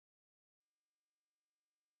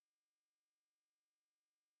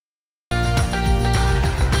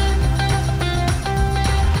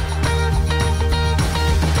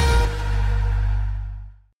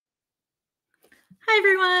Hi,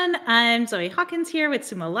 everyone. I'm Zoe Hawkins here with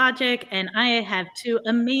Sumo Logic, and I have two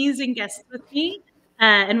amazing guests with me.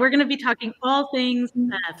 And we're going to be talking all things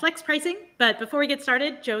flex pricing. But before we get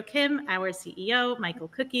started, Joe Kim, our CEO, Michael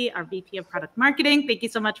Cucchi, our VP of Product Marketing, thank you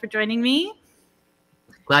so much for joining me.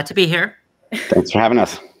 Glad to be here. Thanks for having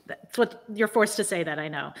us. That's what you're forced to say that, I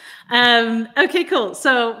know. Okay, cool.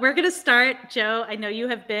 So we're going to start. Joe, I know you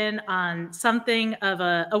have been on something of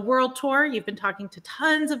a world tour. You've been talking to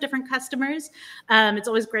tons of different customers. It's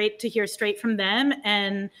always great to hear straight from them.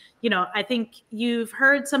 And, I think you've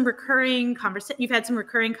heard some you've had some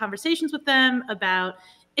recurring conversations with them about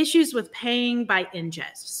issues with paying by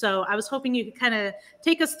ingest. So I was hoping you could kind of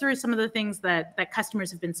take us through some of the things that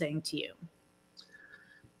customers have been saying to you.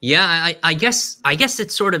 Yeah, I guess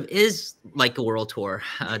it sort of is like a world tour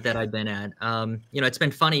that I've been at. It's been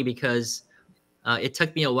funny because it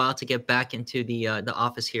took me a while to get back into the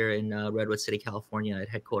office here in Redwood City, California at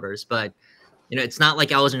headquarters. But, it's not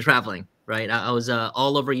like I wasn't traveling, right? I was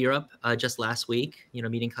all over Europe just last week,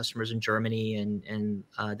 meeting customers in Germany and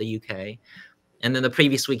the UK. And then the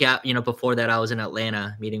previous week out, before that, I was in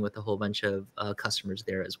Atlanta meeting with a whole bunch of customers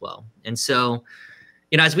there as well. And so,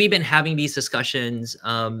 as we've been having these discussions,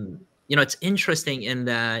 it's interesting in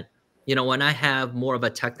that, when I have more of a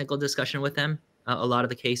technical discussion with them, a lot of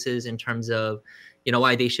the cases in terms of,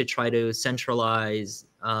 why they should try to centralize,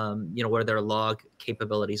 where their log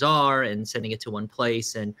capabilities are and sending it to one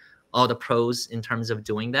place and all the pros in terms of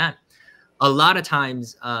doing that. A lot of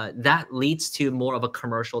times that leads to more of a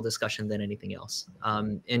commercial discussion than anything else.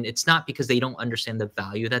 And it's not because they don't understand the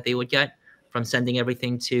value that they would get from sending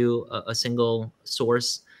everything to a single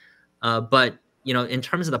source. But, in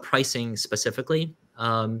terms of the pricing specifically,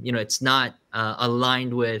 it's not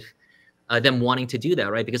aligned with them wanting to do that,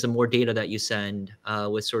 right? Because the more data that you send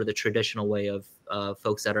with sort of the traditional way of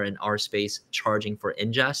folks that are in our space charging for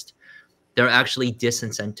ingest, they're actually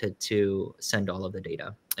disincented to send all of the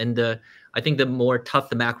data. And I think the more tough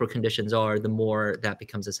the macro conditions are, the more that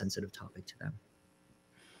becomes a sensitive topic to them.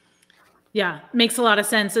 Yeah, makes a lot of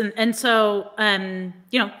sense. And so,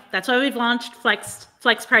 that's why we've launched flex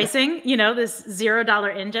pricing, this $0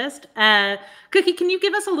 ingest. Cucchi, can you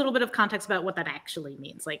give us a little bit of context about what that actually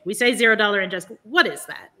means? Like, we say $0 ingest, what is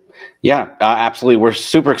that? Yeah, absolutely. We're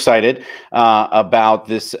super excited about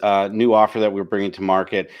this new offer that we're bringing to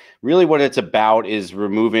market. Really what it's about is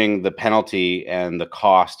removing the penalty and the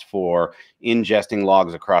cost for ingesting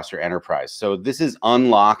logs across your enterprise. So this is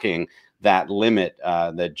unlocking that limit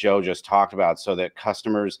that Joe just talked about so that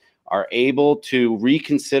customers are able to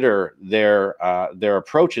reconsider their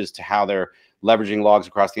approaches to how they're leveraging logs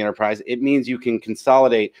across the enterprise. It means you can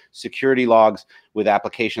consolidate security logs with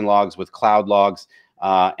application logs, with cloud logs,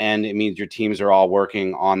 and it means your teams are all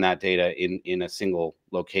working on that data in a single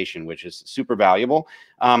location, which is super valuable.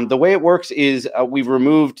 The way it works is we've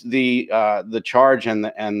removed the charge and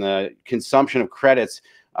the consumption of credits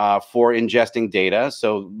for ingesting data.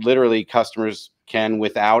 So literally customers can,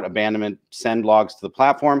 without abandonment, send logs to the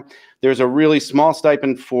platform. There's a really small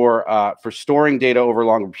stipend for storing data over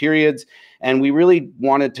longer periods. And we really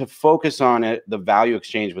wanted to focus on the value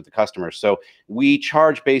exchange with the customer. So we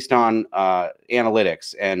charge based on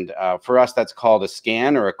analytics. And for us, that's called a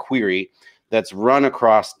scan or a query that's run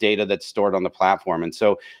across data that's stored on the platform. And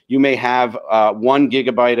so you may have 1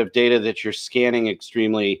 gigabyte of data that you're scanning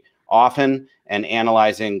extremely often and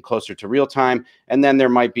analyzing closer to real time. And then there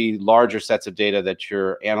might be larger sets of data that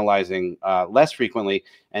you're analyzing less frequently.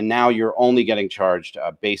 And now you're only getting charged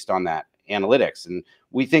based on that analytics. And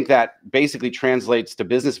we think that basically translates to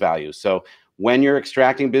business value. So when you're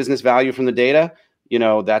extracting business value from the data,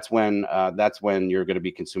 that's when you're going to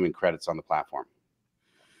be consuming credits on the platform.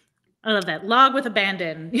 I love that. Log with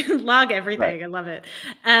abandon. Log everything. Right. I love it.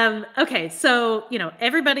 Okay. So,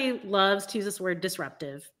 everybody loves to use this word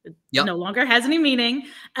disruptive. It no longer has any meaning,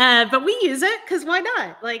 but we use it because why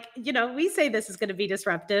not? Like, we say this is going to be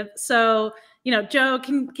disruptive. So, Joe,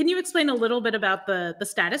 can you explain a little bit about the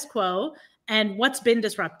status quo and what's been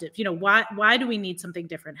disruptive? Why do we need something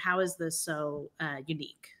different? How is this so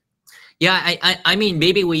unique? Yeah, I mean,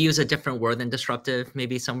 maybe we use a different word than disruptive,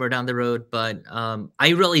 maybe somewhere down the road, but I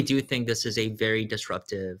really do think this is a very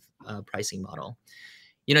disruptive pricing model.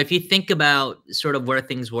 If you think about sort of where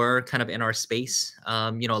things were kind of in our space,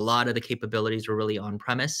 a lot of the capabilities were really on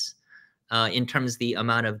premise in terms of the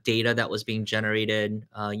amount of data that was being generated,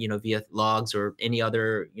 via logs or any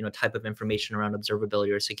other, type of information around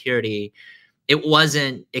observability or security. It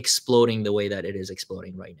wasn't exploding the way that it is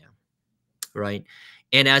exploding right now, right?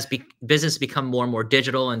 And as business become more and more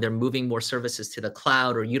digital and they're moving more services to the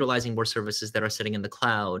cloud or utilizing more services that are sitting in the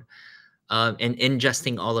cloud, and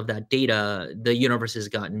ingesting all of that data, the universe has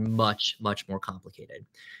gotten much, much more complicated.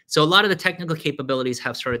 So a lot of the technical capabilities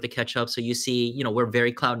have started to catch up. So you see, we're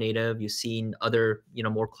very cloud native. You've seen other,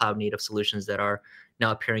 more cloud native solutions that are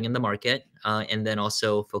now appearing in the market. And then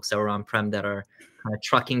also folks that are on-prem that are kind of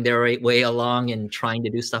trucking their way along and trying to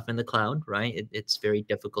do stuff in the cloud, right? It's very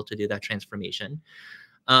difficult to do that transformation.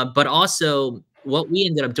 But also what we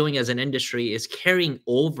ended up doing as an industry is carrying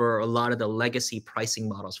over a lot of the legacy pricing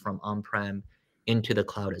models from on-prem into the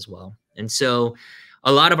cloud as well. And so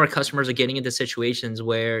a lot of our customers are getting into situations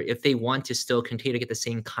where if they want to still continue to get the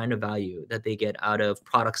same kind of value that they get out of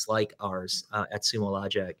products like ours at Sumo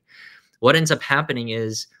Logic, what ends up happening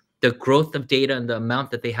is the growth of data and the amount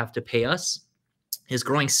that they have to pay us is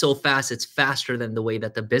growing so fast, it's faster than the way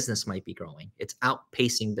that the business might be growing. It's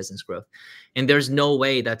outpacing business growth. And there's no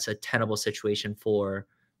way that's a tenable situation for,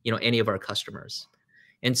 any of our customers.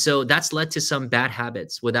 And so that's led to some bad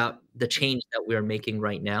habits without the change that we're making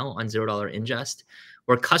right now on $0 ingest,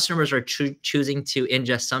 where customers are choosing to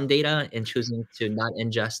ingest some data and choosing to not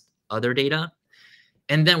ingest other data.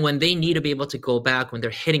 And then when they need to be able to go back, when they're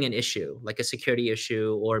hitting an issue, like a security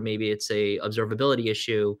issue, or maybe it's a observability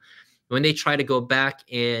issue, when they try to go back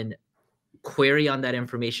and query on that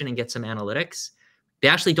information and get some analytics, they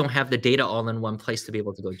actually don't have the data all in one place to be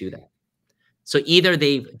able to go do that. So either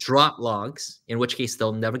they've dropped logs, in which case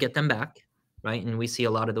they'll never get them back, right? And we see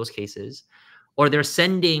a lot of those cases. Or they're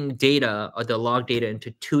sending data, or the log data,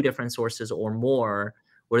 into two different sources or more,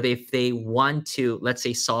 where if they want to, let's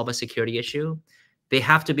say, solve a security issue, they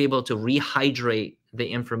have to be able to rehydrate the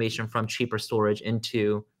information from cheaper storage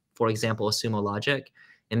into, for example, a Sumo Logic.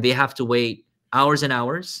 And they have to wait hours and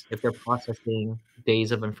hours if they're processing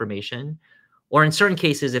days of information. Or in certain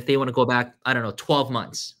cases, if they want to go back, 12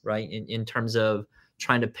 months, right? In terms of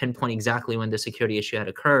trying to pinpoint exactly when the security issue had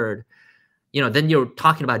occurred, then you're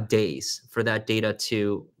talking about days for that data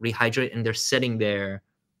to rehydrate, and they're sitting there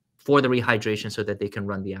for the rehydration so that they can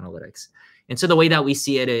run the analytics. And so the way that we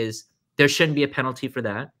see it is there shouldn't be a penalty for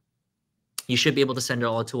that. You should be able to send it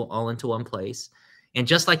all into one place. And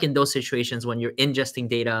just like in those situations when you're ingesting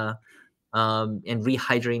data and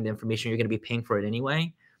rehydrating the information, you're going to be paying for it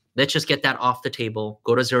anyway. Let's just get that off the table,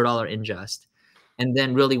 go to $0 ingest. And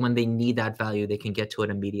then really when they need that value, they can get to it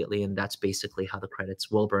immediately. And that's basically how the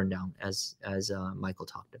credits will burn down, as Michael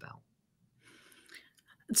talked about.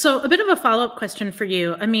 So a bit of a follow-up question for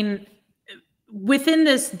you. I mean, within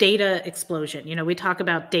this data explosion, we talk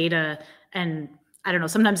about data, and I don't know,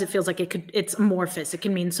 sometimes it feels like it's amorphous. It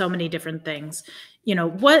can mean so many different things.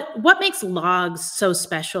 What makes logs so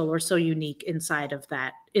special or so unique inside of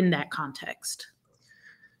that, in that context?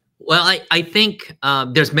 Well, I think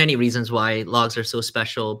there's many reasons why logs are so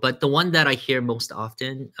special, but the one that I hear most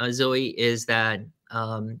often, Zoe, is that,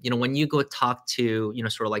 when you go talk to,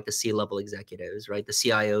 sort of like the C-level executives, right? The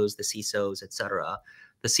CIOs, the CISOs, et cetera,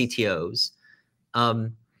 the CTOs,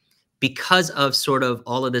 because of sort of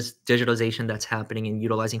all of this digitalization that's happening and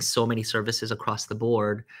utilizing so many services across the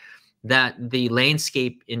board, that the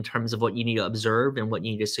landscape in terms of what you need to observe and what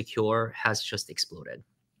you need to secure has just exploded.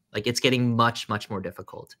 Like, it's getting much, much more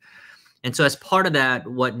difficult. And so as part of that,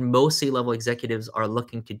 what most C-level executives are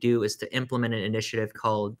looking to do is to implement an initiative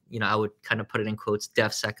called, I would kind of put it in quotes,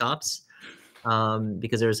 DevSecOps,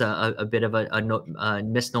 because there's a bit of a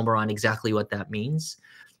misnomer on exactly what that means.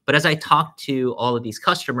 But as I talk to all of these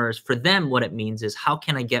customers, for them, what it means is, how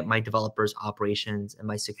can I get my developers, operations, and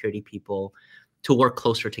my security people to work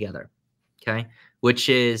closer together, okay? Which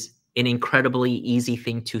is an incredibly easy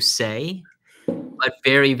thing to say, but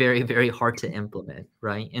very, very, very hard to implement,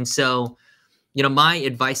 right? And so, my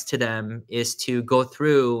advice to them is to go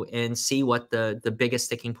through and see what the biggest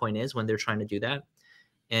sticking point is when they're trying to do that,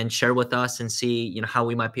 and share with us and see, how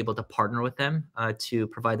we might be able to partner with them to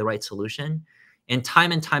provide the right solution. And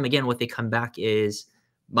time again, what they come back is,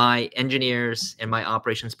 my engineers and my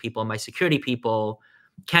operations people and my security people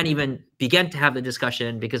can't even begin to have the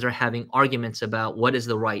discussion because they're having arguments about what is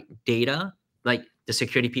the right data. Like, the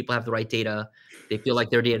security people have the right data. They feel like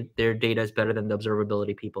their data is better than the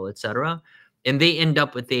observability people, et cetera. And they end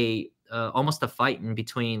up with almost a fight in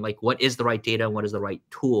between, like, what is the right data and what is the right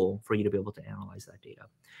tool for you to be able to analyze that data.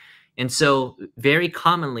 And so very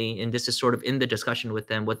commonly, and this is sort of in the discussion with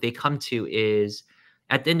them, what they come to is,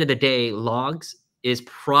 at the end of the day, logs is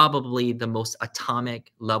probably the most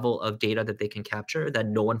atomic level of data that they can capture that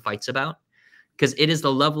no one fights about, because it is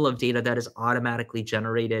the level of data that is automatically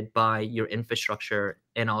generated by your infrastructure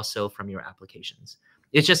and also from your applications.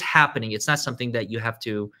 It's just happening. It's not something that you have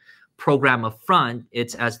to program up front.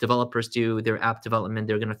 It's, as developers do their app development,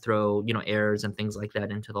 they're going to throw, errors and things like that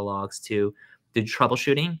into the logs to do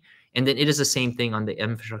troubleshooting. And then it is the same thing on the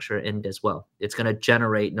infrastructure end as well. It's going to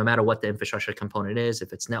generate, no matter what the infrastructure component is,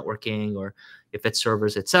 if it's networking or if it's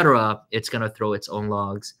servers, et cetera, it's going to throw its own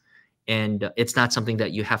logs. And it's not something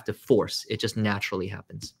that you have to force. It just naturally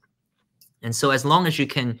happens. And so as long as you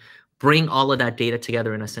can bring all of that data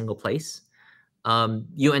together in a single place,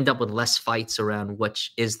 you end up with less fights around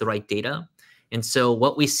which is the right data. And so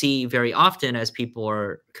what we see very often as people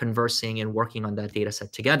are conversing and working on that data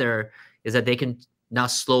set together is that they can now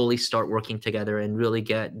slowly start working together and really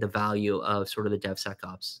get the value of sort of the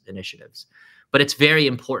DevSecOps initiatives. But it's very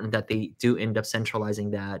important that they do end up centralizing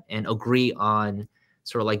that and agree on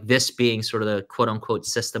sort of like this being sort of the quote unquote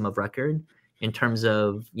system of record in terms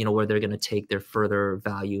of, you know, where they're going to take their further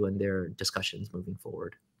value and their discussions moving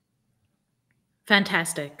forward.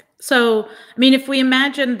 Fantastic. So, I mean, if we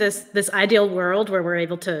imagine this ideal world where we're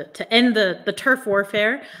able to end the turf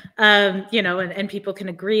warfare, you know, and people can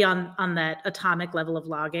agree on that atomic level of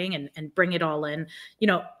logging and bring it all in, you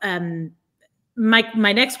know,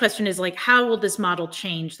 my next question is like, how will this model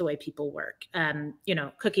change the way people work? You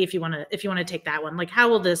know, Cucchi, if you want to take that one, like, how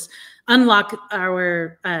will this unlock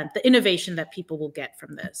our the innovation that people will get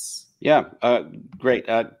from this? Yeah, great.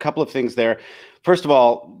 A couple of things there. First of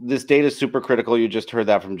all, this data is super critical. You just heard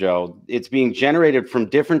that from Joe. It's being generated from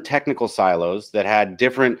different technical silos that had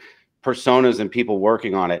different personas and people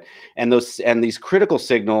working on it, and these critical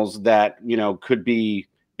signals that, you know, could be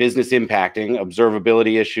business impacting,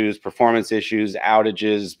 observability issues, performance issues,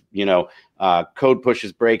 outages, you know, code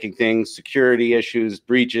pushes breaking things, security issues,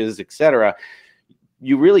 breaches, etc.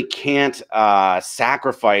 You really can't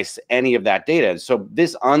sacrifice any of that data. So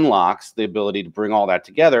this unlocks the ability to bring all that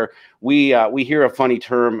together. We hear a funny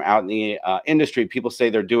term out in the industry. People say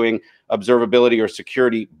they're doing observability or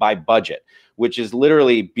security by budget, which is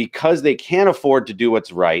literally because they can't afford to do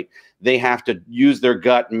what's right, they have to use their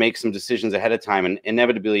gut and make some decisions ahead of time. And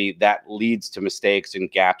inevitably that leads to mistakes and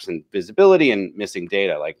gaps in visibility and missing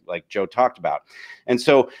data like Joe talked about. And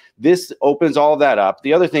so this opens all of that up.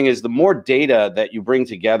 The other thing is the more data that you bring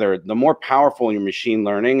together, the more powerful your machine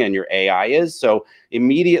learning and your AI is. So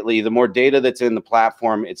immediately the more data that's in the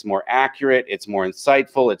platform, it's more accurate, it's more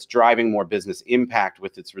insightful, it's driving more business impact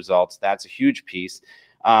with its results. That's a huge piece.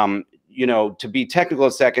 You know, to be technical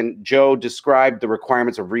a second, Joe described the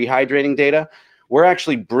requirements of rehydrating data. We're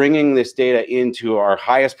actually bringing this data into our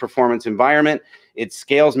highest performance environment. It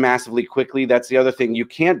scales massively quickly. That's the other thing. You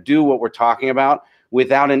can't do what we're talking about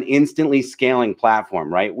without an instantly scaling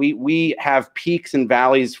platform, right? We have peaks and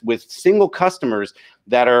valleys with single customers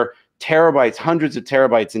that are terabytes, hundreds of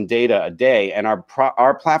terabytes in data a day, and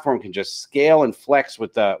our platform can just scale and flex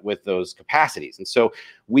with those capacities. And so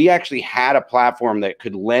we actually had a platform that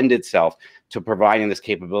could lend itself to providing this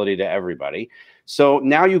capability to everybody. So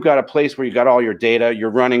now you've got a place where you got all your data, you're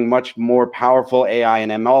running much more powerful AI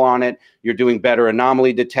and ML on it, you're doing better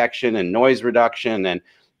anomaly detection and noise reduction, and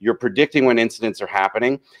you're predicting when incidents are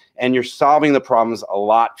happening, and you're solving the problems a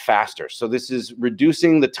lot faster. So this is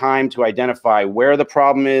reducing the time to identify where the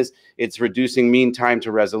problem is, it's reducing mean time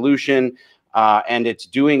to resolution, and it's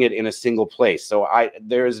doing it in a single place. So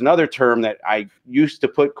there's another term that I used to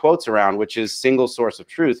put quotes around, which is single source of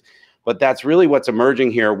truth, but that's really what's emerging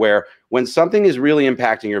here, where when something is really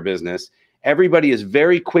impacting your business, everybody is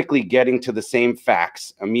very quickly getting to the same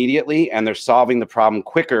facts immediately, and they're solving the problem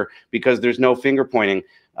quicker because there's no finger pointing.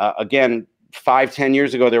 Again, 5-10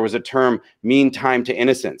 years ago, there was a term, mean time to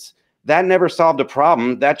innocence. That never solved a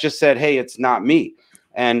problem. That just said, hey, it's not me.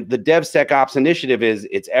 And the DevSecOps initiative is,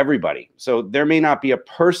 it's everybody. So there may not be a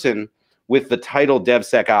person with the title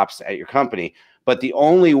DevSecOps at your company, but the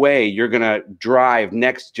only way you're going to drive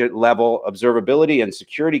next level observability and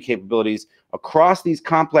security capabilities across these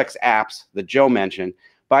complex apps that Joe mentioned.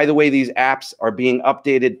 By the way, these apps are being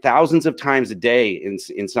updated thousands of times a day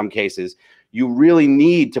in some cases. You really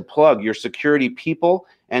need to plug your security people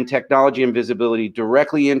and technology and visibility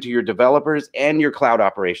directly into your developers and your cloud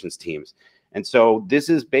operations teams. And so this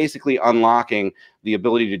is basically unlocking the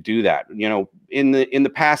ability to do that. You know, in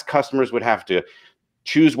the past, customers would have to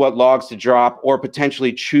choose what logs to drop or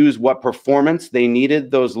potentially choose what performance they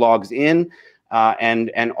needed those logs in,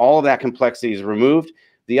 and all of that complexity is removed.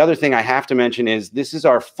 The other thing I have to mention is this is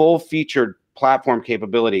our full-featured platform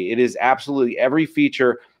capability. It is absolutely every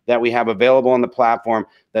feature that we have available on the platform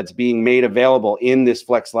that's being made available in this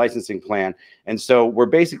Flex licensing plan. And so we're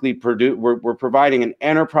basically we're providing an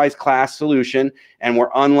enterprise class solution, and we're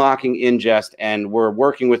unlocking ingest, and we're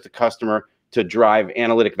working with the customer to drive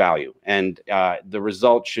analytic value. And the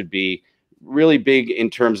result should be really big in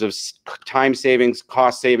terms of time savings,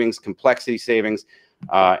 cost savings, complexity savings,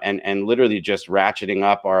 and literally just ratcheting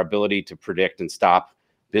up our ability to predict and stop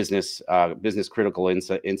business critical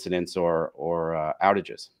incidents or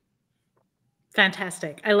outages.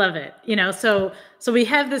 Fantastic. I love it. So we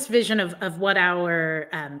have this vision of what our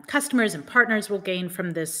customers and partners will gain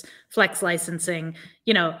from this flex licensing,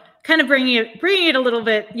 kind of bringing it a little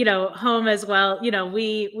bit, home as well.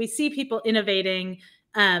 We see people innovating.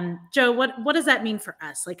 Joe, what does that mean for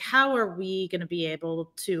us? Like, how are we going to be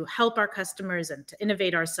able to help our customers and to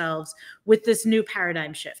innovate ourselves with this new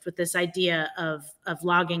paradigm shift, with this idea of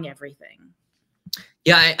logging everything?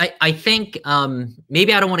 Yeah, I think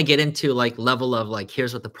maybe I don't want to get into like level of like,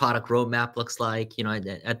 here's what the product roadmap looks like,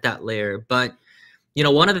 at that layer. But,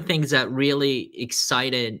 one of the things that really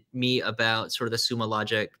excited me about sort of the Sumo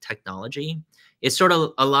Logic technology is sort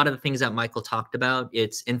of a lot of the things that Michael talked about.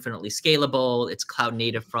 It's infinitely scalable. It's cloud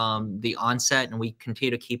native from the onset, and we continue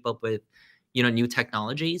to keep up with, new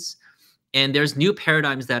technologies. And there's new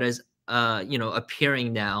paradigms that is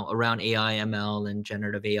appearing now around AI, ML, and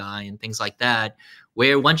generative AI and things like that,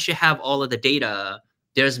 where once you have all of the data,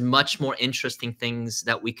 there's much more interesting things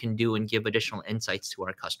that we can do and give additional insights to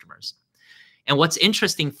our customers. And what's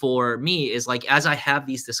interesting for me is, like, as I have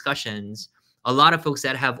these discussions, a lot of folks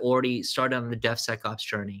that have already started on the DevSecOps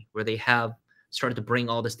journey, where they have started to bring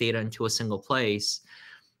all this data into a single place,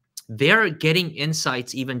 they're getting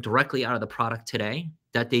insights even directly out of the product today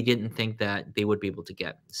that they didn't think that they would be able to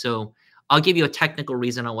get. So I'll give you a technical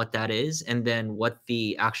reason on what that is, and then what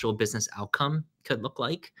the actual business outcome could look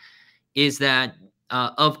like is that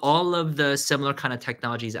of all of the similar kind of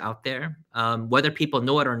technologies out there, whether people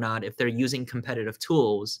know it or not, if they're using competitive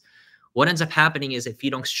tools, what ends up happening is if you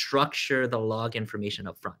don't structure the log information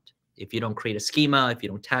up front, if you don't create a schema, if you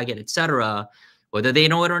don't tag it, etc., whether they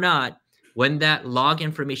know it or not, when that log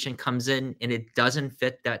information comes in and it doesn't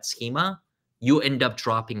fit that schema, you end up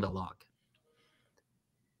dropping the log.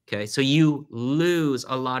 Okay, so you lose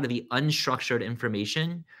a lot of the unstructured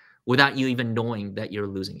information without you even knowing that you're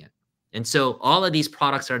losing it. And so all of these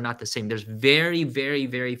products are not the same. There's very, very,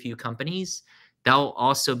 very few companies that will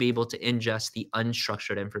also be able to ingest the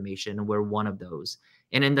unstructured information, and we're one of those.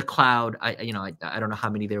 And in the cloud, I don't know how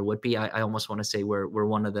many there would be. I almost want to say we're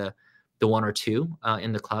one of the one or two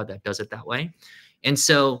in the cloud that does it that way. And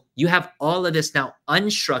so you have all of this now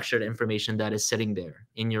unstructured information that is sitting there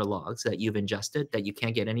in your logs that you've ingested that you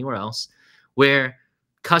can't get anywhere else, where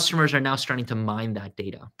customers are now starting to mine that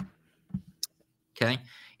data. Okay.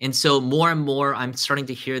 And so more and more, I'm starting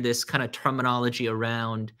to hear this kind of terminology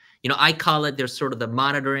around, I call it, there's sort of the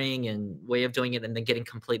monitoring and way of doing it, and then getting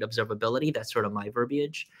complete observability. That's sort of my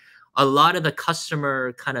verbiage. A lot of the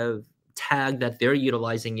customer kind of tag that they're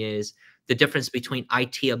utilizing is the difference between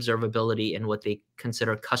IT observability and what they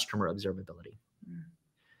consider customer observability.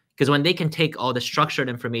 Because when they can take all the structured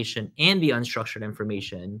information and the unstructured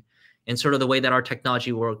information, and sort of the way that our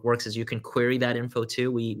technology works is you can query that info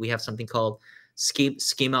too. We have something called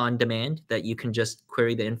schema on demand that you can just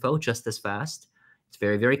query the info just as fast. It's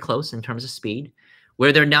very, very close in terms of speed,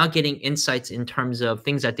 where they're now getting insights in terms of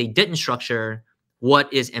things that they didn't structure,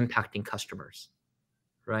 what is impacting customers,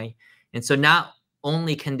 right? And so not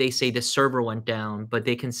only can they say the server went down, but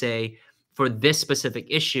they can say, for this specific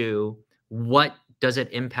issue, what does it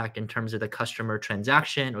impact in terms of the customer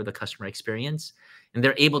transaction or the customer experience? And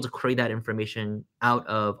they're able to query that information out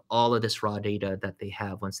of all of this raw data that they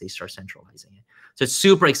have once they start centralizing it. So it's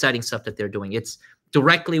super exciting stuff that they're doing. It's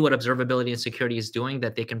directly what observability and security is doing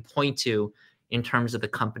that they can point to in terms of the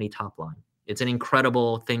company top line. It's an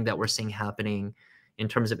incredible thing that we're seeing happening in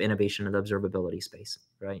terms of innovation in the observability space,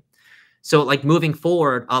 right? So like moving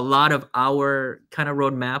forward, a lot of our kind of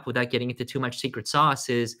roadmap, without getting into too much secret sauce,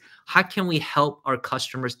 is how can we help our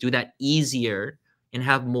customers do that easier and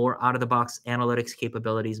have more out-of-the-box analytics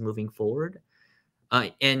capabilities moving forward,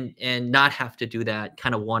 and not have to do that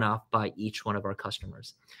kind of one-off by each one of our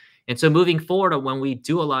customers. And so moving forward, when we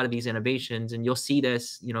do a lot of these innovations, and you'll see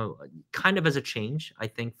this, kind of as a change, I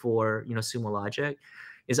think, for, Sumo Logic,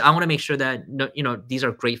 is I want to make sure that, these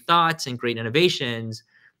are great thoughts and great innovations,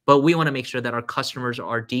 but we want to make sure that our customers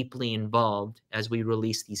are deeply involved as we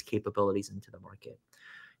release these capabilities into the market.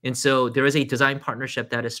 And so there is a design partnership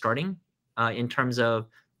that is starting in terms of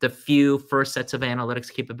the few first sets of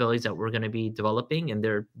analytics capabilities that we're going to be developing, and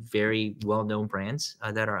they're very well-known brands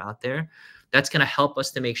that are out there. That's going to help us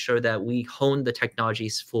to make sure that we hone the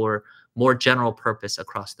technologies for more general purpose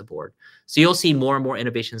across the board. So you'll see more and more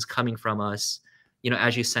innovations coming from us,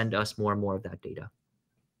 as you send us more and more of that data.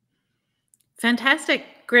 Fantastic.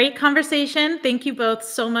 Great conversation. Thank you both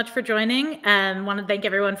so much for joining. And want to thank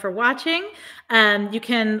everyone for watching. You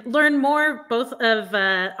can learn more. Both of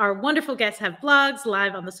our wonderful guests have blogs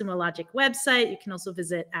live on the Sumo Logic website. You can also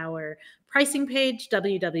visit our pricing page,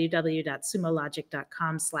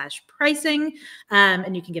 www.sumologic.com/pricing.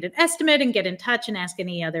 And you can get an estimate and get in touch and ask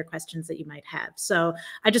any other questions that you might have. So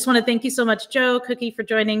I just want to thank you so much, Joe, Cucchi, for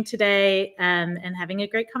joining today and having a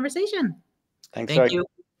great conversation. Thanks, Thank you.